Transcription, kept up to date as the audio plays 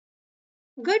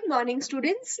Good morning,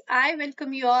 students. I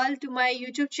welcome you all to my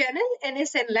YouTube channel,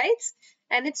 NS ENLIGHTS,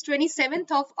 and it's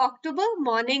 27th of October,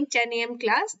 morning 10 a.m.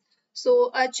 class. So,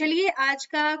 चलिए आज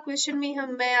का question में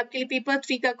मैं आपके लिए paper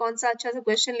 3 का कौन सा अच्छा सा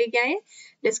क्वेश्चन लेके आए हैं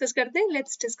डिस्कस करते हैं.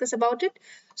 Let's discuss about it.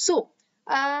 So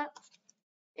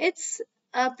it's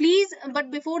please, but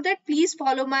before that please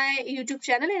follow my YouTube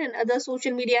channel and other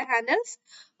social media handles.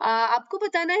 आपको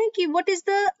बताना है कि what is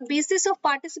the basis of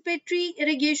participatory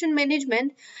irrigation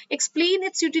management, explain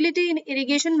its utility in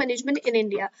irrigation management in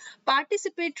India.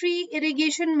 Participatory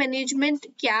irrigation management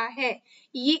क्या है?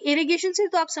 ये irrigation से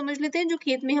तो आप समझ लेते हैं जो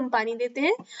खेत में हम पानी देते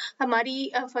हैं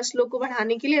हमारी फसलों को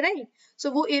बढ़ाने के लिए, राइट. सो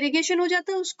वो इरिगेशन हो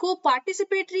जाता है. उसको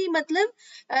पार्टिसिपेटरी मतलब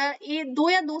ये दो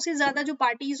या दो से ज्यादा जो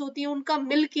पार्टीज होती हैं उनका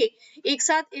मिलके एक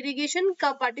साथ इरिगेशन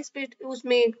का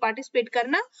उसमें पार्टिसिपेट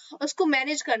करना, उसको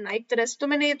मैनेज करना एक तरह से. तो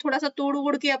मैंने थोड़ा सा तोड़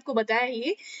उड़ के आपको बताया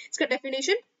ये इसका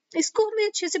डेफिनेशन. इसको हमें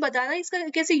अच्छे से बताना इसका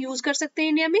कैसे यूज कर सकते हैं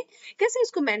इंडिया में, कैसे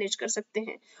इसको मैनेज कर सकते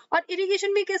हैं और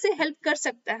इरिगेशन में कैसे हेल्प कर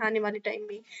सकता है आने वाले टाइम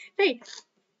में, राइट.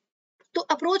 तो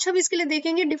अप्रोच हम इसके लिए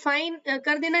देखेंगे. डिफाइन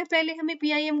कर देना है पहले हमें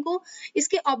पीआईएम को,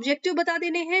 इसके ऑब्जेक्टिव बता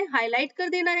देने हैं, हाईलाइट कर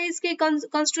देना है इसके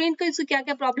कंस्ट्रेंट को, इसको क्या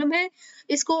क्या प्रॉब्लम है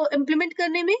इसको इम्प्लीमेंट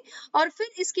करने में, और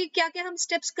फिर इसके क्या क्या हम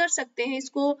स्टेप्स कर सकते हैं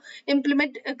इसको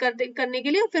इम्प्लीमेंट करने के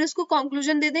लिए, और फिर इसको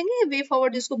कंक्लूजन दे देंगे, वे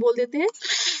फॉरवर्ड जिसको बोल देते हैं.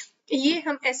 ये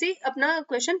हम ऐसे अपना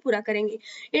क्वेश्चन पूरा करेंगे.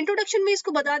 इंट्रोडक्शन में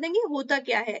इसको बता देंगे होता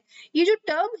क्या है. ये जो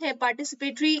टर्म है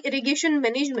पार्टिसिपेटरी इरिगेशन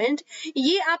मैनेजमेंट,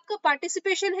 ये आपका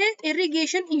पार्टिसिपेशन है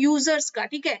इरिगेशन यूजर्स का,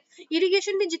 ठीक है.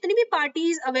 इरिगेशन में जितनी भी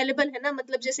पार्टीज अवेलेबल है ना,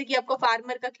 मतलब जैसे कि आपका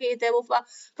फार्मर का खेत है, वो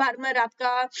फार्मर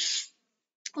आपका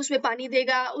उसमें पानी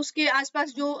देगा, उसके आसपास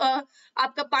जो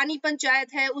आपका पानी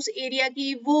पंचायत है उस एरिया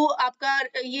की, वो आपका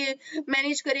ये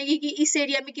मैनेज करेगी कि इस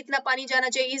एरिया में कितना पानी जाना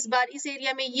चाहिए. इस बार इस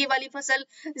एरिया में ये वाली फसल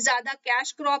ज्यादा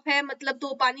कैश क्रॉप है, मतलब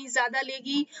तो पानी ज्यादा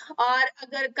लेगी, और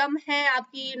अगर कम है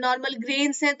आपकी नॉर्मल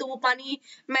ग्रेन्स है तो वो पानी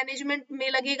मैनेजमेंट में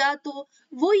लगेगा. तो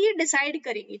वो ये डिसाइड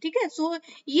करेगी, ठीक है. सो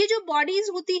ये जो बॉडीज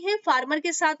होती हैं फार्मर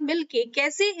के साथ मिलके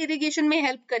कैसे इरिगेशन में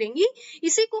हेल्प करेंगी,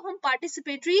 इसी को हम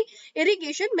पार्टिसिपेटरी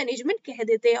इरिगेशन मैनेजमेंट कह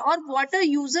देते हैं. और वाटर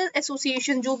यूजर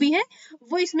एसोसिएशन जो भी है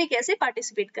वो इसमें कैसे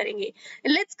पार्टिसिपेट करेंगे.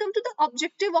 Let's come to the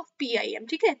objective of PIM,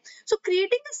 ठीक है. सो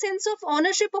creating a sense of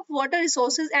ownership of water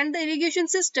resources and the irrigation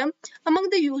system among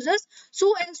the users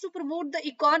so as to promote the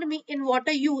economy in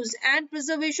water use and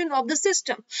preservation of the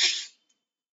system.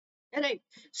 Right.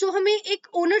 सो हमें एक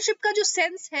ownership का जो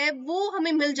sense है वो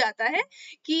हमें मिल जाता है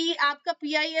कि आपका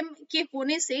पीआईएम के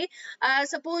होने से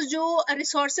सपोज जो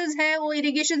रिसोर्सेज है वो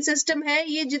इरिगेशन सिस्टम है,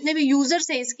 ये जितने भी यूजर्स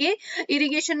हैं इसके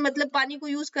इरिगेशन मतलब पानी को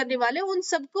यूज करने वाले, उन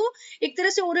सबको एक तरह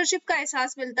से ओनरशिप का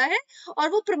एहसास मिलता है और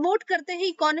वो प्रमोट करते हैं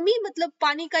इकोनॉमी, मतलब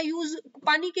पानी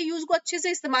के यूज को अच्छे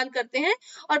से इस्तेमाल करते हैं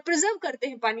और प्रिजर्व करते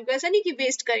हैं पानी को, ऐसा नहीं कि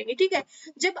वेस्ट करेंगे, ठीक है.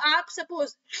 जब आप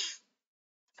सपोज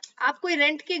आप कोई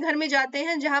रेंट के घर में जाते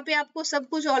हैं जहाँ पे आपको सब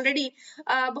कुछ ऑलरेडी,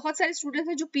 बहुत सारे स्टूडेंट्स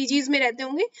हैं जो पीजीज में रहते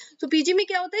होंगे, तो पीजी में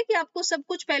क्या होता है कि आपको सब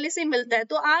कुछ पहले से ही मिलता है,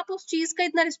 तो आप उस चीज का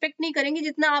इतना रिस्पेक्ट नहीं करेंगे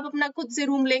जितना आप अपना खुद से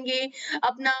रूम लेंगे,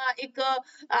 अपना एक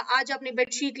आज आपने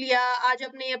बेडशीट लिया, आज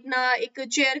आपने अपना एक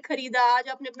चेयर खरीदा, आज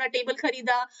आपने अपना टेबल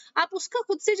खरीदा, आप उसका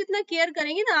खुद से जितना केयर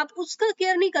करेंगे ना, आप उसका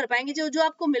केयर नहीं कर पाएंगे जो जो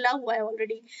आपको मिला हुआ है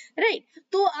ऑलरेडी, राइट.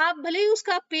 तो आप भले ही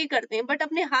उसका आप पे करते हैं बट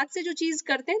अपने हाथ से जो चीज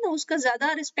करते हैं ना उसका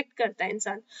ज्यादा रिस्पेक्ट करता है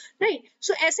इंसान, राइट.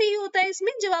 सो ऐसे ही होता है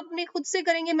इसमें, जब आप अपने खुद से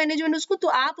करेंगे मैनेजमेंट उसको तो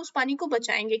आप उस पानी को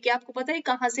बचाएंगे कि आपको पता है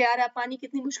कहाँ से आ रहा है पानी,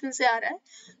 कितनी मुश्किल से आ रहा है,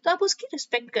 तो आप उसकी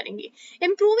रिस्पेक्ट करेंगे.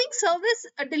 Improving service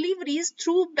deliveries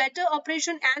through better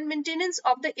operation and maintenance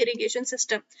of the irrigation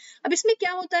system. अब इसमें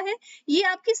क्या होता है, ये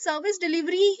आपकी सर्विस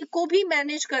डिलीवरी को भी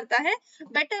मैनेज करता है,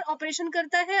 बेटर ऑपरेशन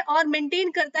करता है और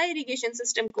मेंटेन करता है इरिगेशन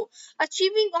सिस्टम को.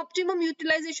 Achieving optimum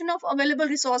utilisation of available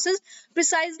resources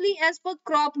precisely as per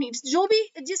crop needs. जो भी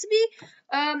जिस भी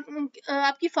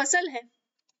आपकी फसल है,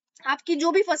 आपकी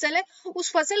जो भी फसल है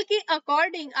उस फसल के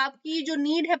अकॉर्डिंग आपकी जो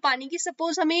नीड है पानी की,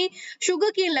 सपोज हमें शुगर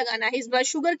केन लगाना है, इस बार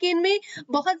शुगर केन में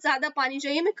बहुत ज्यादा पानी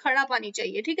चाहिए, हमें खड़ा पानी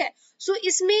चाहिए, ठीक है. सो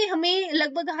इसमें हमें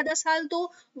लगभग आधा साल,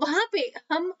 तो वहां पे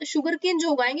हम शुगर केन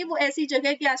जो उगाएंगे वो ऐसी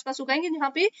जगह के आसपास उगाएंगे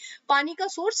जहाँ पे पानी का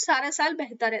सोर्स सारा साल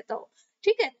बहता रहता हो,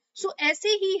 ठीक है. सो ऐसे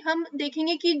ही हम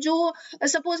देखेंगे कि जो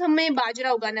सपोज हमें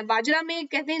बाजरा उगाना है, बाजरा में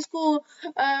कहते हैं इसको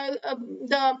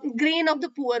the grain of the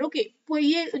poor, okay,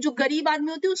 ये जो गरीब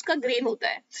आदमी होते हैं उसका ग्रेन होता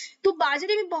है. तो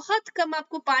बाजरे में बहुत कम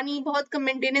आपको पानी, बहुत कम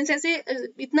मेंटेनेंस, ऐसे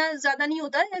इतना ज्यादा नहीं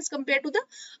होता है as compare to the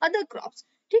other crops,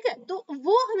 ठीक है. तो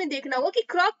वो हमें देखना होगा कि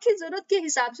क्रॉप की जरूरत के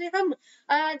हिसाब से हम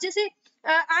जैसे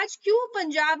आज क्यों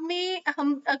पंजाब में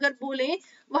हम अगर बोले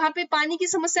वहां पे पानी की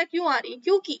समस्या क्यों आ रही है,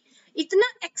 क्योंकि इतना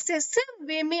एक्सेसिव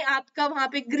वे में में आपका वहां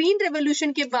पे ग्रीन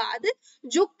रेवोल्यूशन के बाद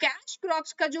जो कैश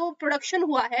क्रॉप्स का जो प्रोडक्शन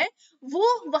हुआ है वो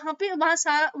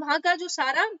वहां का जो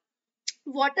सारा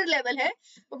वाटर लेवल है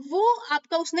वो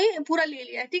आपका उसने पूरा ले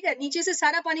लिया है, ठीक है, नीचे से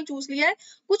सारा पानी चूस लिया है,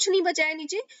 कुछ नहीं बचा है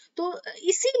नीचे, तो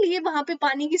इसीलिए वहां पे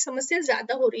पानी की समस्या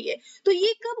ज्यादा हो रही है। तो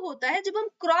ये कब होता है? जब हम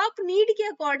क्रॉप नीड के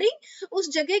अकॉर्डिंग, उस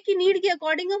जगह की नीड के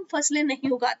अकॉर्डिंग हम फसलें नहीं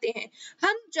उगाते हैं।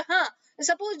 हम जहाँ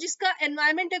सपोज जिसका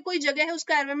एनवायरमेंट है, कोई जगह है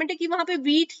उसका एनवायरमेंट है कि वहां पे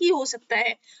वीट ही हो सकता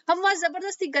है, हम वहां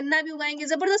जबरदस्ती गन्ना भी उगाएंगे,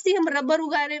 जबरदस्ती हम रबर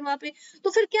उगा रहे हैं वहां पे, तो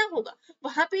फिर क्या होगा?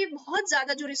 वहां पे बहुत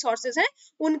ज्यादा जो रिसोर्सेज है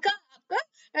उनका आपका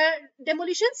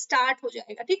डेमोलिशन स्टार्ट हो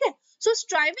जाएगा, ठीक है। सो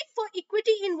striving for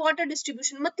equity in water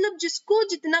distribution, मतलब जिसको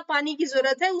जितना पानी की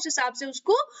जरूरत है उस हिसाब से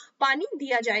उसको पानी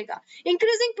दिया जाएगा।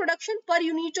 Increasing production per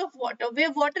unit of water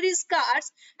where water is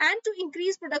scars and to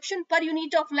increase production per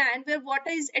unit of land where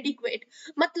water is adequate,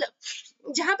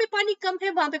 मतलब जहां पे पानी कम है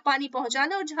वहां पे पानी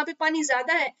पहुंचाना, और जहां पे पानी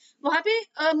ज्यादा है वहां पे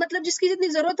मतलब जिसकी जितनी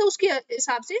जरूरत है उसके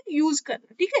हिसाब से यूज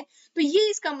करना, ठीक है। तो ये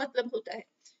इसका मतलब होता है।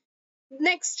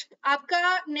 नेक्स्ट आपका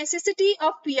नेसेसिटी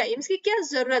ऑफ पीआई, इसकी क्या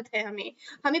जरूरत है?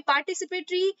 हमें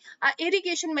पार्टिसिपेटरी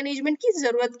इरिगेशन मैनेजमेंट की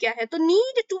जरूरत क्या है? तो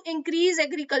need to increase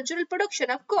agricultural production,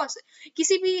 of course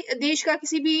किसी भी देश का,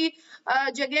 किसी भी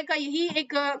जगह का यही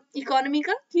एक इकोनॉमी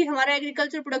का कि हमारा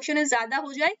एग्रीकल्चर प्रोडक्शन है ज्यादा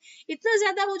हो जाए, इतना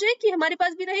ज्यादा हो जाए कि हमारे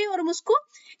पास भी रहे और हम उसको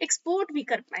एक्सपोर्ट भी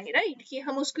कर पाए, राइट, कि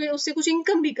हम उससे कुछ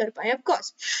इनकम भी कर पाए, of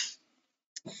course.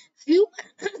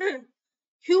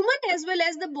 Human as well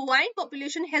as the bovine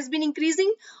population has been increasing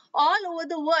all over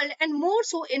the world and more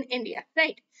so in India,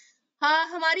 right? हाँ,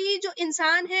 हमारी जो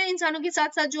इंसान है, इंसानों के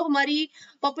साथ साथ जो हमारी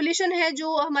पॉपुलेशन है,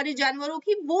 जो हमारे जानवरों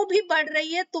की, वो भी बढ़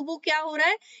रही है। तो वो क्या हो रहा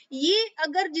है, ये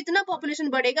अगर जितना पॉपुलेशन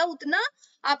बढ़ेगा उतना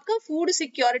आपका फूड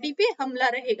सिक्योरिटी पे हमला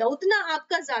रहेगा, उतना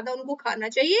आपका ज्यादा उनको खाना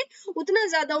चाहिए, उतना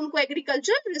ज्यादा उनको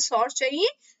एग्रीकल्चर रिसोर्स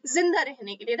चाहिए जिंदा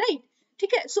रहने के लिए, राइट,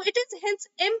 ठीक है। So it is hence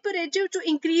imperative to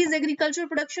increase agriculture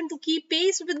production to keep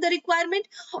pace with the requirement,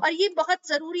 और ये बहुत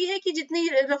जरूरी है कि जितनी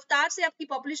रफ्तार से आपकी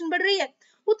पॉपुलेशन बढ़ रही है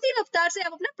उतनी रफ्तार से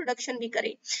आप अपना प्रोडक्शन भी करें।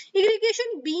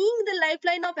 Irrigation being the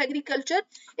lifeline of agriculture,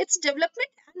 its development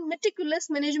and meticulous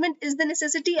management is the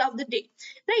necessity of the day,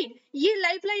 right. ये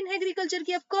लाइफलाइन है एग्रीकल्चर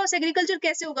की। ऑफ कोर्स एग्रीकल्चर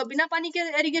कैसे होगा? बिना पानी के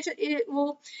इरिगेशन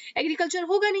वो एग्रीकल्चर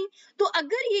होगा नहीं। तो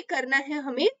अगर ये करना है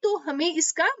हमें, तो हमें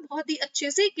इसका बहुत ही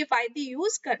अच्छे से किफायती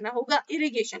यूज करना होगा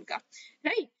इरिगेशन का,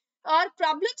 राइट। और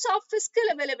प्रॉब्लम्स ऑफ फिस्कल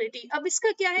अवेलेबिलिटी, अब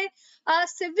इसका क्या है?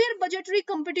 सिवियर बजटरी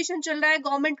कंपटीशन चल रहा है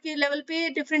गवर्नमेंट के लेवल पे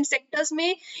डिफरेंट सेक्टर्स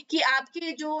में, कि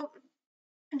आपके जो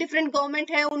डिफरेंट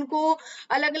गवर्नमेंट है उनको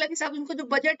अलग अलग हिसाब से उनको जो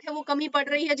बजट है वो कमी पड़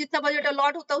रही है, जितना बजट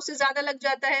अलॉट होता है उससे ज्यादा लग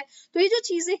जाता है। तो ये जो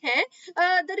चीजें हैं,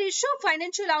 the ratio of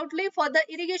financial outlay for the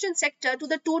irrigation sector to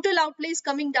the total outlay is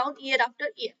coming down year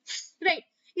after year, right.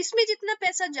 इसमें जितना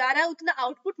पैसा जा रहा है उतना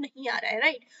आउटपुट नहीं आ रहा है,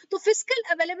 राइट। तो फिस्कल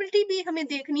अवेलेबिलिटी भी हमें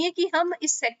देखनी है कि हम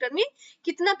इस सेक्टर में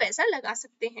कितना पैसा लगा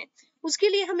सकते हैं, उसके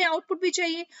लिए हमें आउटपुट भी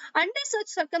चाहिए। Under such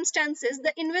circumstances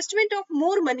the investment of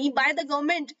more money by the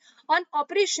government on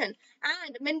operation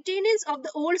and maintenance of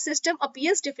the old system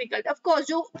appears difficult. Of course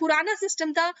जो पुराना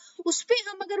सिस्टम था उस पे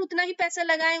हम अगर उतना ही पैसा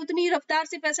लगाएं, उतनी रफ्तार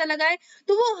से पैसा लगाएं,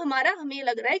 तो वो हमें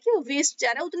लग रहा है कि वो वेस्ट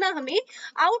जा रहा है, उतना हमें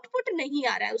आउटपुट नहीं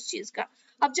आ रहा है उस चीज का।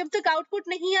 अब जब तक आउटपुट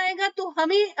नहीं आएगा तो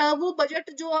हमें वो बजट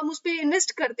जो हम उस पे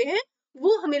इन्वेस्ट करते हैं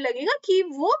वो हमें लगेगा कि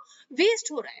वो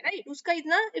वेस्ट हो रहा है, राइट। उसका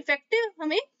इतना इफेक्टिव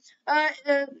हमें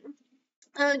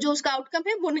जो उसका आउटकम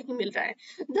है वो नहीं मिल रहा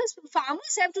है। Thus,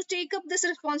 farmers have to take up this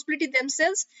responsibility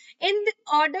themselves in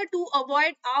order to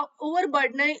avoid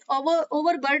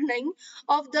overburdening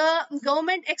of the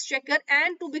government exchequer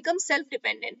and to become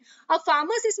self-dependent. अब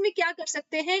farmers इसमें क्या कर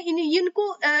सकते हैं? इनको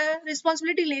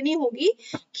रिस्पॉन्सिबिलिटी लेनी होगी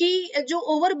कि जो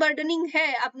ओवरबर्डनिंग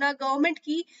है अपना गवर्नमेंट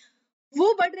की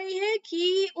वो बढ़ रही है,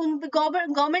 कि उन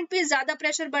गवर्नमेंट पे ज्यादा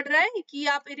प्रेशर बढ़ रहा है कि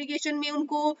आप इरिगेशन में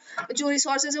उनको जो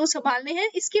रिसोर्सेज है वो संभालने हैं।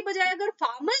 इसके बजाय अगर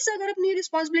फार्मर्स अगर अपनी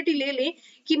रिस्पॉन्सिबिलिटी ले ले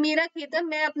कि मेरा खेत है,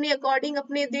 मैं अपने अकॉर्डिंग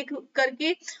अपने देख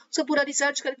करके उसको पूरा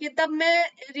रिसर्च करके तब मैं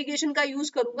इरिगेशन का यूज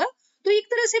करूंगा, तो एक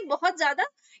तरह से बहुत ज्यादा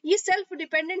ये सेल्फ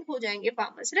डिपेंडेंट हो जाएंगे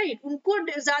फार्मर्स, राइट। उनको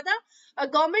ज्यादा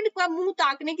गवर्नमेंट का मुंह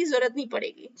ताकने की जरूरत नहीं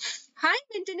पड़ेगी। High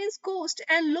maintenance cost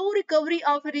and low recovery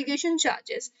of irrigation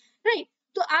charges, right.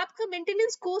 तो आपका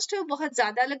मेंटेनेंस कॉस्ट है बहुत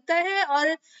ज्यादा लगता है और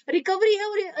रिकवरी है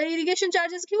और इरिगेशन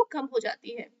चार्जेस की वो कम हो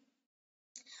जाती है।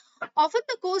 Often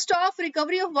the cost of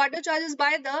recovery of water charges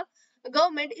by the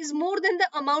government is more than the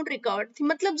amount recovered,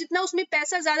 मतलब जितना उसमें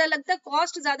पैसा ज्यादा लगता है,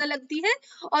 कॉस्ट ज्यादा लगती है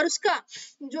और उसका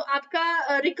जो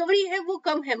आपका रिकवरी है वो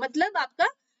कम है, मतलब आपका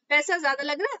पैसा ज्यादा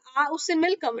लग रहा है, उससे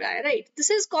मिल कम रहा है, right.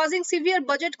 This is causing severe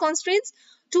budget constraints.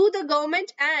 to the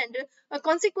government, and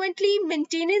consequently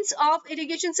maintenance of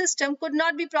irrigation system could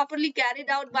not be properly carried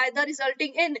out by the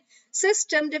resulting in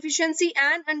system deficiency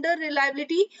and under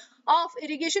reliability of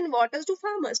irrigation waters to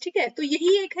farmers. ठीक है, तो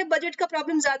यही एक है, budget का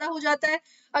problem ज्यादा हो जाता है।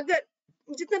 अगर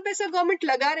जितना पैसा गवर्नमेंट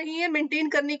लगा रही है मेंटेन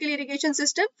करने के लिए इरिगेशन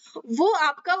सिस्टम, वो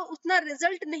आपका उतना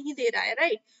रिजल्ट नहीं दे रहा है,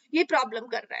 राइट, ये प्रॉब्लम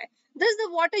कर रहा है। Thus the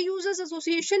Water Users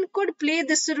Association could play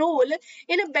this role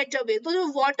in a better way। तो जो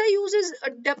वाटर यूजर्स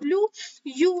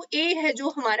WUA है जो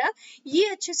हमारा, ये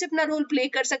अच्छे से अपना रोल प्ले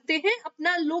कर सकते हैं।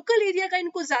 अपना लोकल एरिया का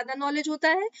इनको ज्यादा नॉलेज होता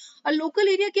है और लोकल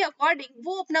एरिया के अकॉर्डिंग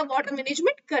वो अपना वाटर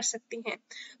मैनेजमेंट कर सकती हैं।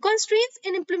 Constraints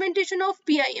in implementation of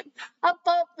PIM।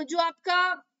 अब जो आपका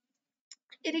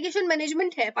इरिगेशन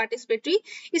मैनेजमेंट है पार्टिसिपेटरी,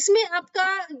 इसमें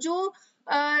आपका जो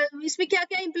इसमें क्या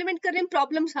क्या इंप्लीमेंट कर रहे हैं,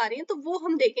 प्रॉब्लम्स आ रही हैं, तो वो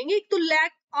हम देखेंगे। एक तो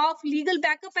lack of legal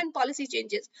backup and policy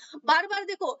changes. बार बार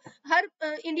देखो, हर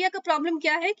इंडिया का प्रॉब्लम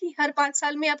क्या है कि हर 5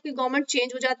 साल में आपकी गवर्नमेंट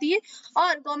चेंज हो जाती है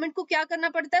और गवर्नमेंट को क्या करना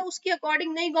पड़ता है, उसके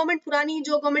अकॉर्डिंग नई गवर्नमेंट, पुरानी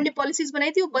जो गवर्नमेंट ने पॉलिसीज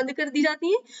बनाई थी वो बंद कर दी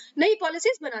जाती है, नई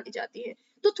पॉलिसीज बना दी जाती है।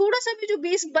 तो थोड़ा सा भी जो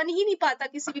बेस बन ही नहीं पाता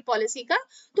किसी भी पॉलिसी का,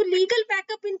 तो लीगल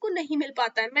बैकअप इनको नहीं मिल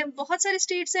पाता है। मैं बहुत सारे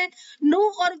स्टेट्स हैं, नो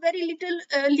और very little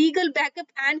legal backup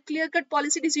and clear cut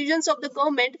policy decisions of the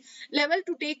government level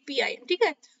two take PIM। ठीक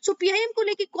है, सो PIM को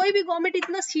लेके कोई भी गवर्नमेंट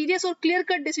इतना सीरियस और क्लियर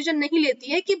कट डिसीजन नहीं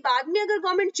लेती है कि बाद में अगर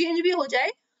गवर्नमेंट चेंज भी हो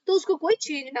जाए तो उसको कोई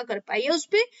चेंज ना कर पाए या उस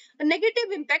पर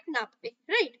नेगेटिव इम्पैक्ट ना पड़े,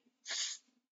 राइट।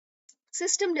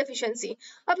 System deficiency।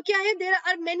 अब क्या है, there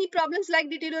are many problems like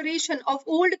deterioration of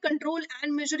old control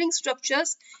and measuring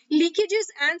structures, leakages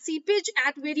and seepage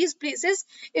at various places,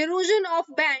 erosion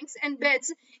of banks and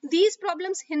beds। These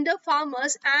problems hinder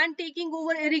farmers and taking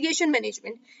over irrigation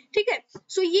management। ठीक है,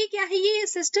 so ये क्या है, ये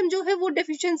system जो है वो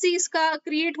deficiency इसका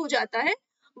create हो जाता है।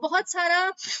 बहुत सारा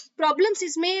प्रॉब्लम्स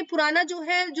इसमें, पुराना जो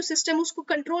है जो सिस्टम उसको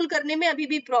कंट्रोल करने में अभी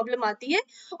भी प्रॉब्लम आती है।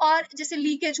 और जैसे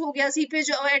लीकेज हो गया, सीपेज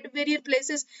एट वेरियस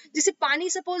प्लेसेस, जैसे पानी,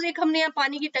 सपोज एक हमने यहाँ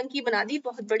पानी की टंकी बना दी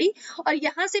बहुत बड़ी और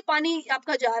यहाँ से पानी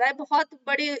आपका जा रहा है बहुत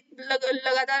बड़े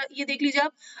लगातार, ये देख लीजिए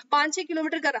आप 5-6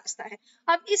 किलोमीटर का रास्ता है।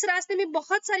 अब इस रास्ते में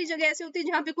बहुत सारी जगह ऐसे होती है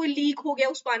जहाँ पे कोई लीक हो गया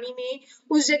उस पानी में,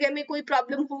 उस जगह में कोई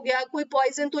प्रॉब्लम हो गया, कोई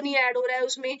पॉइजन तो नहीं ऐड हो रहा है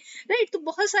उसमें, राइट। तो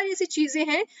बहुत सारी ऐसी चीजें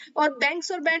हैं। और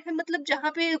बैंक्स और बैंड है, मतलब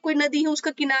जहाँ पे कोई नदी है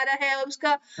उसका किनारा है और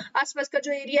उसका आसपास का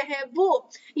जो एरिया है वो,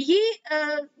 ये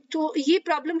तो ये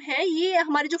प्रॉब्लम है। ये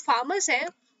हमारे जो फार्मर्स हैं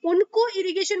उनको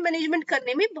इरिगेशन मैनेजमेंट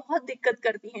करने में बहुत दिक्कत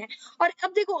करती हैं। और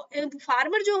अब देखो,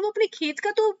 फार्मर जो है वो अपने खेत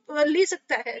का तो ले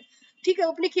सकता है, ठीक है,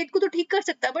 अपने खेत को तो ठीक कर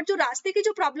सकता है, बट जो रास्ते की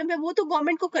जो प्रॉब्लम है वो तो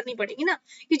गवर्नमेंट को करनी पड़ेगी ना,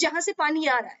 कि जहां से पानी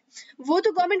आ रहा है वो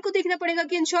तो गवर्नमेंट को देखना पड़ेगा,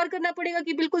 कि इंश्योर करना पड़ेगा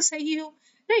कि बिल्कुल सही हो,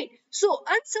 right. So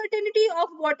uncertainty of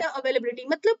water availability,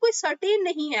 मतलब कोई सर्टेन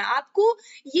नहीं है आपको,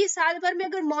 ये साल भर में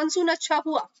अगर मानसून अच्छा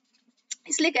हुआ,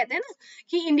 इसलिए कहते हैं ना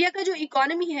कि इंडिया का जो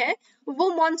इकोनॉमी है वो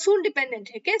मानसून डिपेंडेंट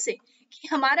है। कैसे कि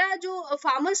हमारा जो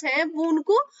फार्मर्स है वो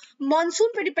उनको मानसून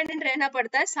पे डिपेंडेंट रहना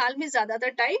पड़ता है साल में ज्यादातर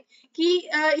टाइम, कि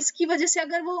इसकी वजह से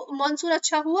अगर वो मानसून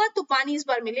अच्छा हुआ तो पानी इस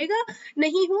बार मिलेगा,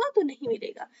 नहीं हुआ तो नहीं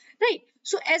मिलेगा, राइट।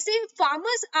 सो ऐसे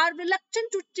farmers are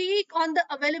reluctant to take on the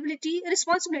availability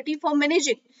responsibility for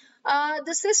managing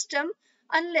the system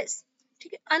unless,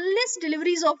 ठीक है, unless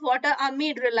deliveries of water are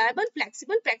made reliable,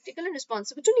 flexible, practical and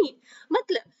responsible to need.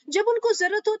 मतलब जब उनको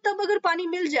जरूरत हो तब अगर पानी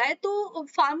मिल जाए तो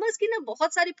फार्मर्स की ना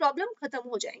बहुत सारी प्रॉब्लम खत्म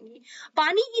हो जाएंगी।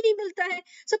 पानी ही नहीं मिलता है,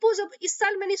 सपोज अब इस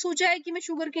साल मैंने सोचा है कि मैं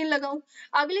शुगर केन लगाऊं,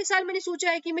 अगले साल मैंने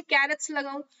सोचा है कि मैं कैरेट्स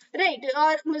लगाऊं, राइट,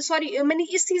 और सॉरी मैंने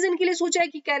इस सीजन के लिए सोचा है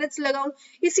कि कैरेट्स लगाऊं,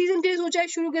 इस सीजन के लिए सोचा है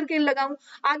शुगर केन लगाऊं,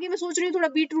 आगे मैं सोच रही हूँ थोड़ा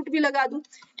बीट रूट भी लगा दूं,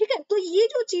 ठीक है। तो ये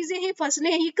जो चीजें हैं,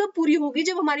 फसलें हैं, ये कब पूरी होगी,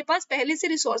 जब हमारे पास पहले से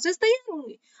रिसोर्सेज तैयार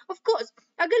होंगे। ऑफ कोर्स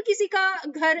अगर किसी का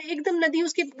घर एकदम नदी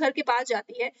उसके घर के पास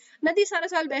जाती है, नदी सारा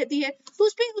साल बहती है, तो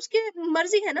उस पे उसके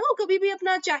मर्जी है ना, वो कभी भी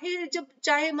अपना चाहे जब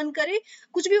चाहे मन करे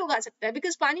कुछ भी उगा सकता है,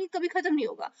 बिकॉज पानी कभी खत्म नहीं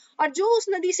होगा। और जो उस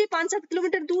नदी से 5-7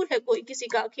 किलोमीटर दूर है कोई किसी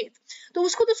का खेत, तो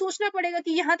उसको तो सोचना पड़ेगा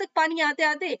कि यहाँ तक पानी आते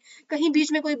आते कहीं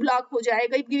बीच में कोई ब्लॉक हो जाए,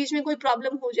 कहीं बीच में कोई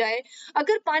प्रॉब्लम हो जाए।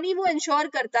 अगर पानी वो इंश्योर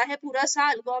करता है पूरा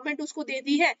साल, गवर्नमेंट उसको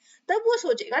देती है, तब वो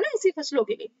सोचेगा ना इसी फसलों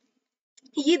के लिए।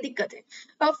 ये दिक्कत है।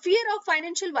 fear of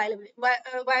financial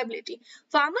viability,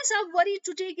 farmers are worried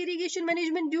to take irrigation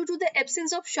management due to the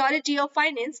absence of surety of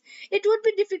finance. It would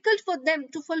be difficult for them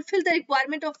to fulfill the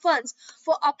requirement of funds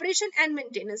for operation and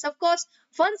maintenance. Of course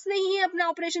funds नहीं है अपना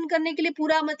operation करने के लिए,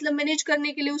 पूरा मतलब manage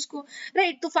करने के लिए उसको,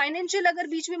 राइट। तो फाइनेंशियल अगर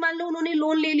बीच में मान लो उन्होंने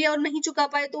लोन ले लिया और नहीं चुका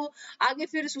पाए तो आगे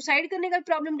फिर सुसाइड करने का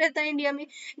प्रॉब्लम रहता है इंडिया में।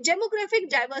 डेमोग्राफिक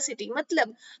डाइवर्सिटी,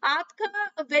 मतलब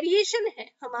आपका वेरिएशन है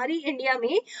हमारी इंडिया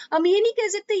में, हम ये नहीं कह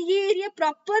सकते हैं ये एरिया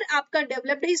प्रॉपर आपका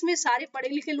डेवलप्ड है, इसमें सारे पढ़े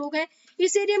लिखे लोग हैं,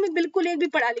 इस एरिया में बिल्कुल एक भी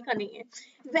पढ़ा लिखा नहीं है,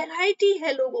 वैरायटी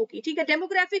है लोगों की, ठीक है,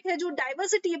 डेमोग्राफिक है जो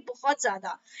डाइवर्सिटी है बहुत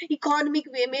ज्यादा, इकोनॉमिक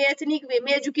वे में, एथनिक वे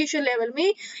में, एजुकेशन लेवल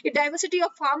में, डाइवर्सिटी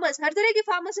ऑफ फार्मर्स, हर तरह के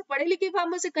फार्मर्स है, पढ़े लिखे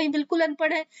फार्मर्स है, कहीं बिल्कुल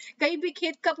अनपढ़ है, कहीं पे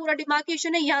खेत का पूरा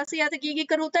डिमार्केशन है, यहाँ से यहाँ तक ये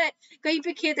कर होता है, कहीं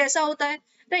पे खेत ऐसा होता है,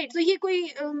 राइट। तो ये कोई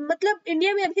मतलब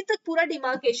इंडिया में अभी तक पूरा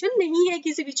डिमार्केशन नहीं है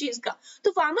किसी भी चीज का,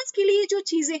 तो फार्मर्स के लिए जो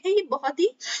चीजें हैं ये बहुत ही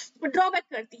ड्रॉबैक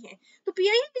करती हैं। तो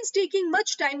PIM is taking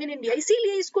much time in India,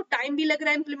 इसीलिए इसको टाइम भी लग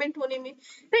रहा है इम्प्लीमेंट होने में,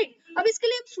 राइट। अब इसके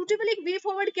लिए आप सूटेबल एक वे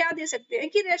फॉरवर्ड क्या दे सकते हैं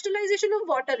कि rationalisation of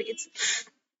water rates,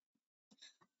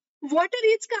 water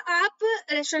rates का आप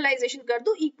रैशनलाइजेशन कर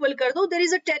दो, इक्वल कर दो, there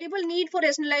is a terrible need for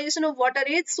rationalisation of water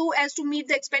rates so as to meet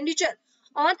the expenditure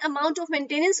on amount of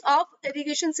maintenance of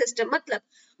irrigation system. मतलब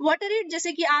water rat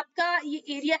जैसे कि आपका ये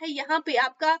एरिया है, यहाँ पे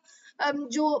आपका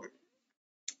जो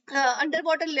अंडर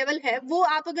वाटर लेवल है वो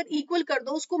आप अगर इक्वल कर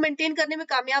दो, उसको मेंटेन करने में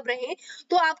कामयाब रहे,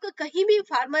 तो आपका कहीं भी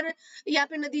फार्मर यहाँ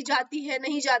पे नदी जाती है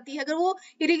नहीं जाती है, अगर वो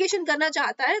इरिगेशन करना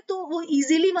चाहता है तो वो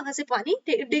इजीली वहां से पानी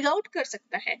डिग आउट कर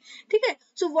सकता है, ठीक है।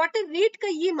 सो वाटर रेट का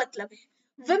ये मतलब है।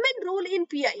 वुमेन रोल इन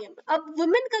पीआईएम, अब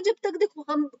वुमेन का जब तक देखो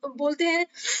हम बोलते हैं,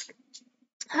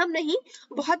 हम नहीं,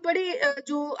 बहुत बड़े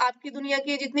जो आपकी दुनिया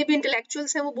के जितने भी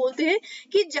इंटेलेक्चुअल्स हैं वो बोलते हैं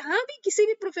कि जहां भी किसी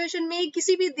भी प्रोफेशन में,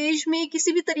 किसी भी देश में,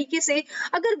 किसी भी तरीके से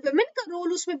अगर वुमेन का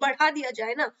रोल उसमें बढ़ा दिया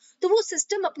जाए ना, तो वो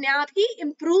सिस्टम अपने आप ही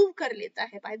इम्प्रूव कर लेता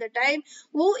है। बाय द टाइम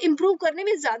वो इम्प्रूव करने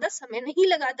में ज्यादा समय नहीं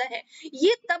लगाता है।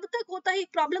 ये तब तक होता है,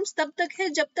 प्रॉब्लम्स तब तक है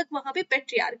जब तक वहां पे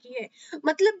पेट्रियार्की है।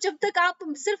 मतलब जब तक आप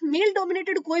सिर्फ मेल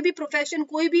डोमिनेटेड कोई भी प्रोफेशन,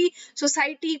 कोई भी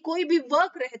सोसाइटी, कोई भी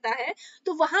वर्क रहता है,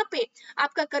 तो वहां पे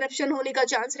आपका करप्शन होने का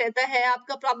चांस रहता है,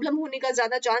 आपका प्रॉब्लम होने का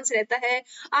ज्यादा चांस रहता है,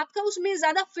 आपका उसमें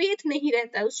ज्यादा फेथ नहीं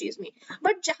रहता है उस चीज में।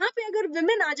 बट जहां पे अगर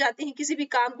वुमेन आ जाते हैं, किसी भी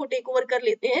काम को टेक ओवर कर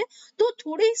लेते हैं, तो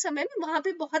थोड़े ही समय में वहां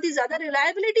पे बहुत ही ज्यादा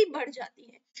रिलायबिलिटी बढ़ जाती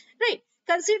है, right.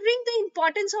 Considering the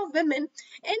importance of women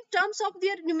in terms of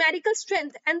their numerical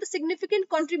strength and the significant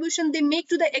contribution they make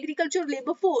to the agricultural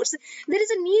labor force, there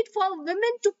is a need for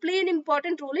women to play an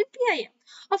important role in PIM.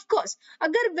 Of course,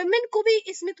 अगर women को भी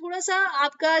इसमें थोड़ा सा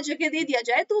आपका जगह दे दिया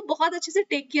जाए तो बहुत अच्छे से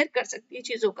टेक केयर कर सकती है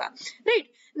चीजों का,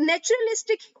 राइट।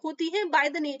 नेचुरलिस्टिक होती है by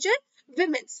the nature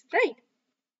women's, right.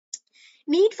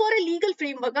 Need for a legal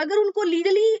framework, अगर उनको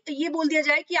लीगली ये बोल दिया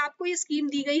जाए कि आपको ये स्कीम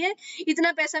दी गई है,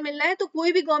 इतना पैसा मिलना है, तो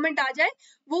कोई भी गवर्नमेंट आ जाए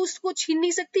वो उसको छीन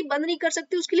नहीं सकती, बंद नहीं कर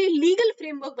सकती, उसके लिए लीगल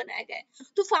फ्रेमवर्क बनाया गया है।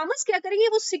 तो फार्मर्स क्या करेंगे,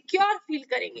 वो सिक्योर फील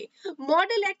करेंगे।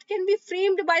 Model act can be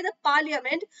framed by the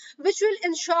parliament which will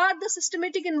ensure the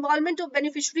systematic involvement of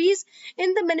beneficiaries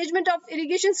in the management of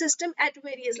irrigation system at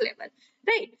various level,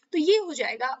 right. तो ये हो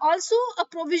जाएगा। Also a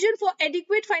provision for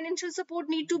adequate financial support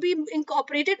need to be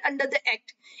incorporated under the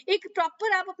act. एक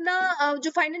proper आप अपना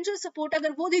जो financial support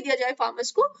अगर वो दे दिया जाए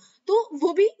फार्मर्स को, तो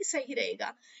वो भी सही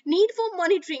रहेगा। Need for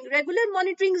monitoring, regular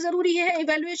monitoring जरूरी है,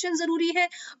 इवैल्यूएशन जरूरी है,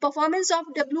 परफॉर्मेंस ऑफ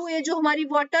डब्ल्यूए जो हमारी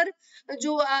वाटर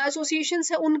जो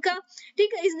एसोसिएशंस है उनका,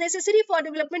 ठीक है, is necessary for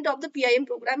development of the PIM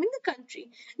programme in the country.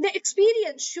 The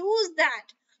experience shows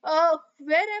that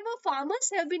wherever farmers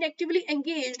have been actively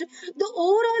engaged, the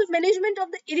overall management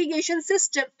of the irrigation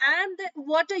system and the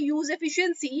water use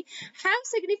efficiency have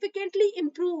significantly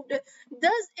improved.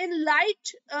 Thus, in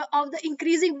light of the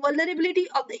increasing vulnerability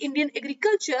of the Indian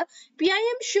agriculture,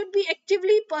 PIM should be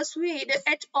actively pursued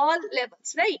at all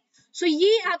levels, right? सो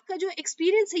ये आपका जो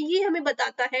experience है ये हमें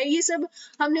बताता है, ये सब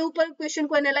हमने ऊपर क्वेश्चन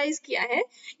को एनालाइज किया है,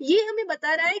 ये हमें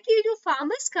बता रहा है कि जो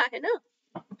फार्मर्स का है ना,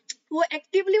 वो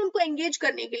एक्टिवली उनको एंगेज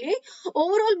करने के लिए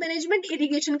ओवरऑल मैनेजमेंट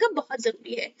इरिगेशन का बहुत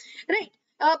जरूरी है, राइट।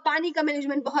 पानी का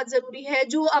मैनेजमेंट बहुत जरूरी है,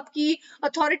 जो आपकी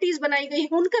अथॉरिटीज बनाई गई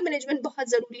हैं उनका मैनेजमेंट बहुत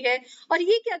जरूरी है, और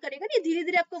ये क्या करेगा ना, धीरे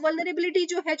धीरे आपको वल्नरेबिलिटी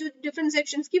जो है, जो डिफरेंट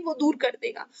सेक्शंस की, वो दूर कर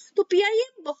देगा। तो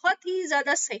पीआईएम बहुत ही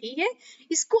ज्यादा सही है,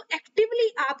 इसको एक्टिवली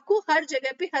आपको हर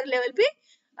जगह पे, हर लेवल पे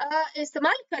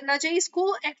इस्तेमाल करना चाहिए,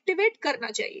 इसको एक्टिवेट करना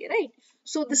चाहिए, right.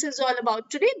 So this is all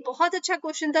about today. बहुत अच्छा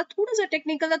क्वेश्चन था, थोड़ा सा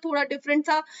टेक्निकल था, थोड़ा डिफरेंट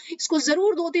था, इसको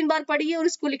जरूर 2-3 बार पढ़िए और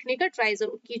इसको लिखने का ट्राई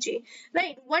जरूर कीजिए,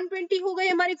 राइट। 120 हो गए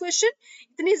हमारे क्वेश्चन,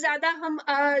 इतने ज्यादा हम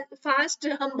फास्ट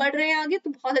हम बढ़ रहे हैं आगे, तो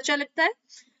बहुत अच्छा लगता है,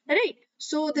 right.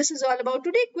 So this is all about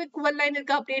today. Quick one liner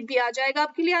का अपडेट भी आ जाएगा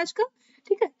आपके लिए आज का,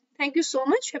 ठीक है। Thank you so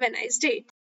much, have a nice day.